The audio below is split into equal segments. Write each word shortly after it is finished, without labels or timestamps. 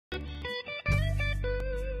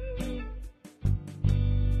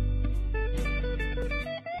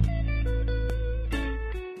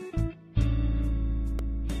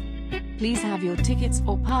Please have your tickets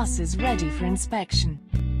or passes ready for inspection.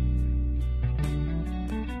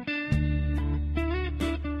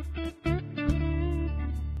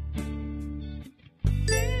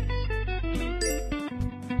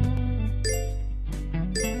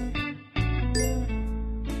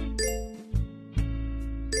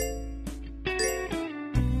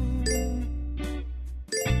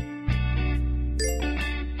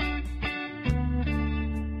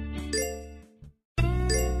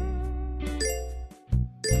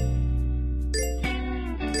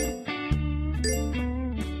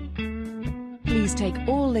 Please take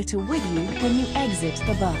all litter with you when you exit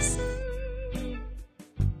the bus.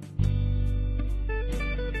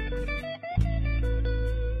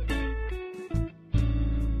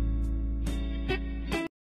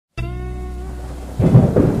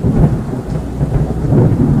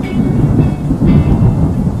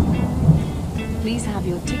 Please have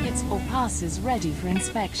your tickets or passes ready for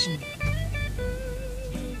inspection.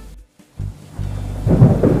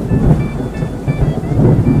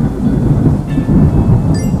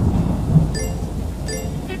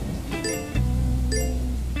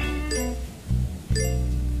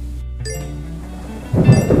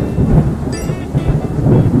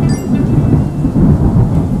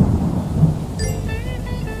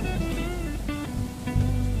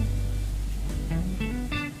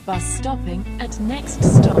 Bus stopping at next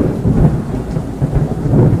stop.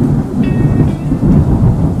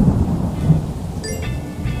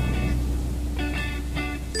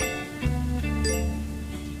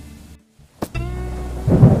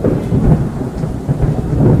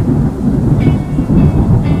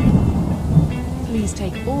 Please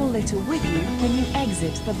take all litter with you when you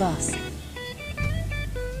exit the bus.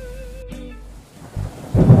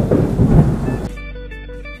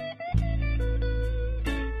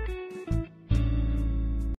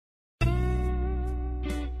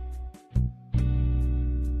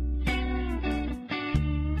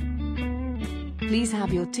 Please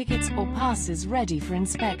have your tickets or passes ready for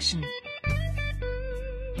inspection.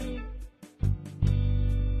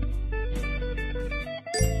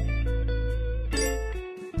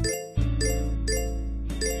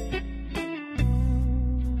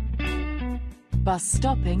 Bus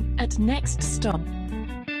stopping at next stop.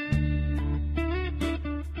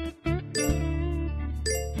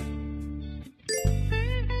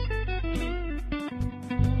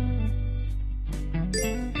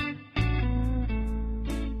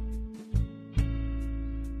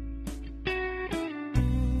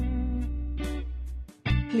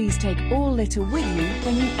 Please take all litter with you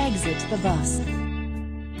when you exit the bus.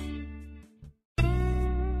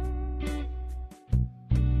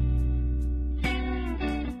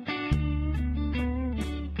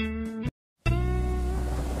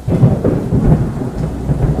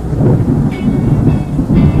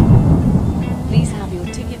 Please have your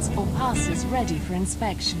tickets or passes ready for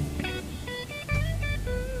inspection.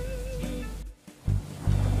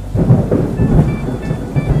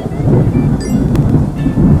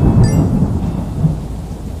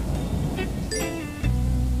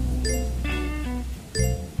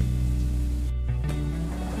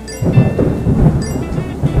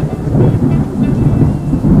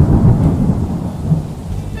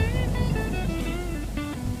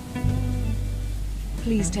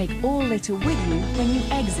 Please take all litter with you when you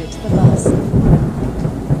exit the bus.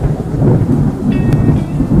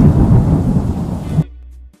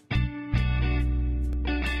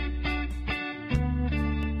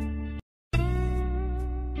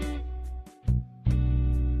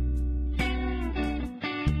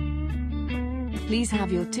 Please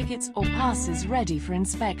have your tickets or passes ready for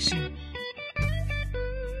inspection.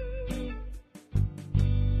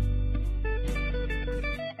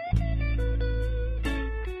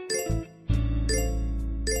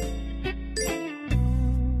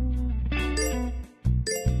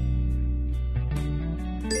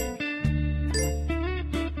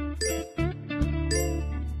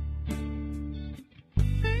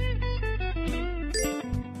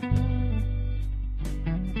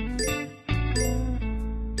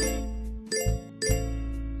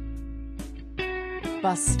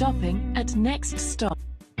 Bus stopping at next stop.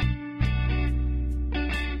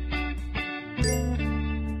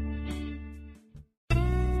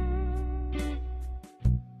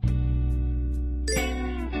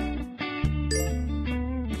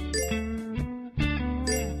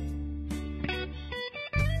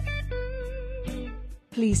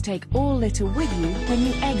 Please take all litter with you when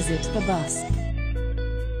you exit the bus.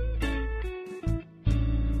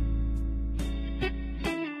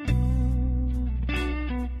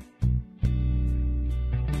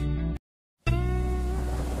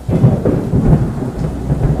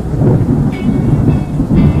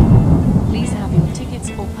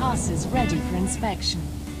 passes ready for inspection.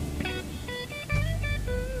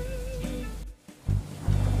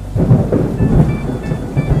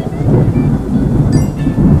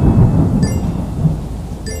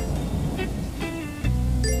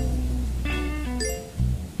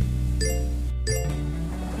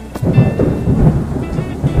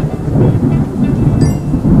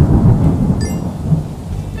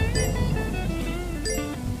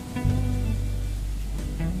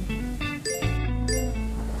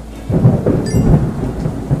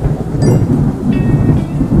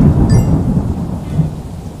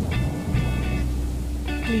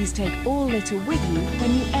 Please take all litter with you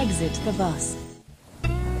when you exit the bus.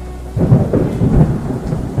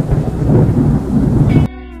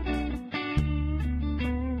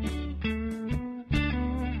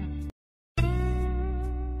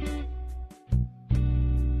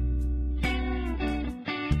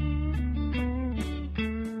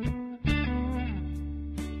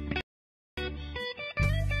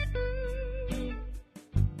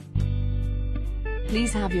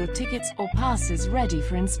 Please have your tickets or passes ready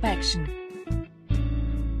for inspection.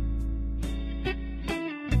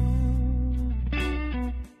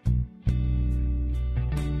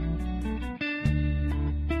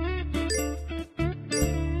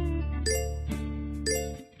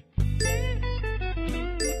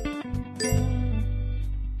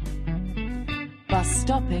 Bus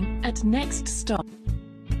stopping at next stop.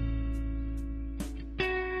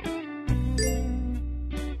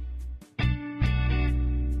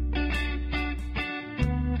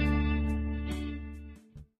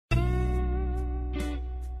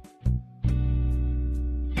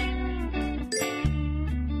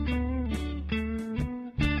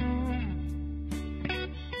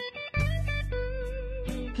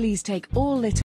 Please take all litter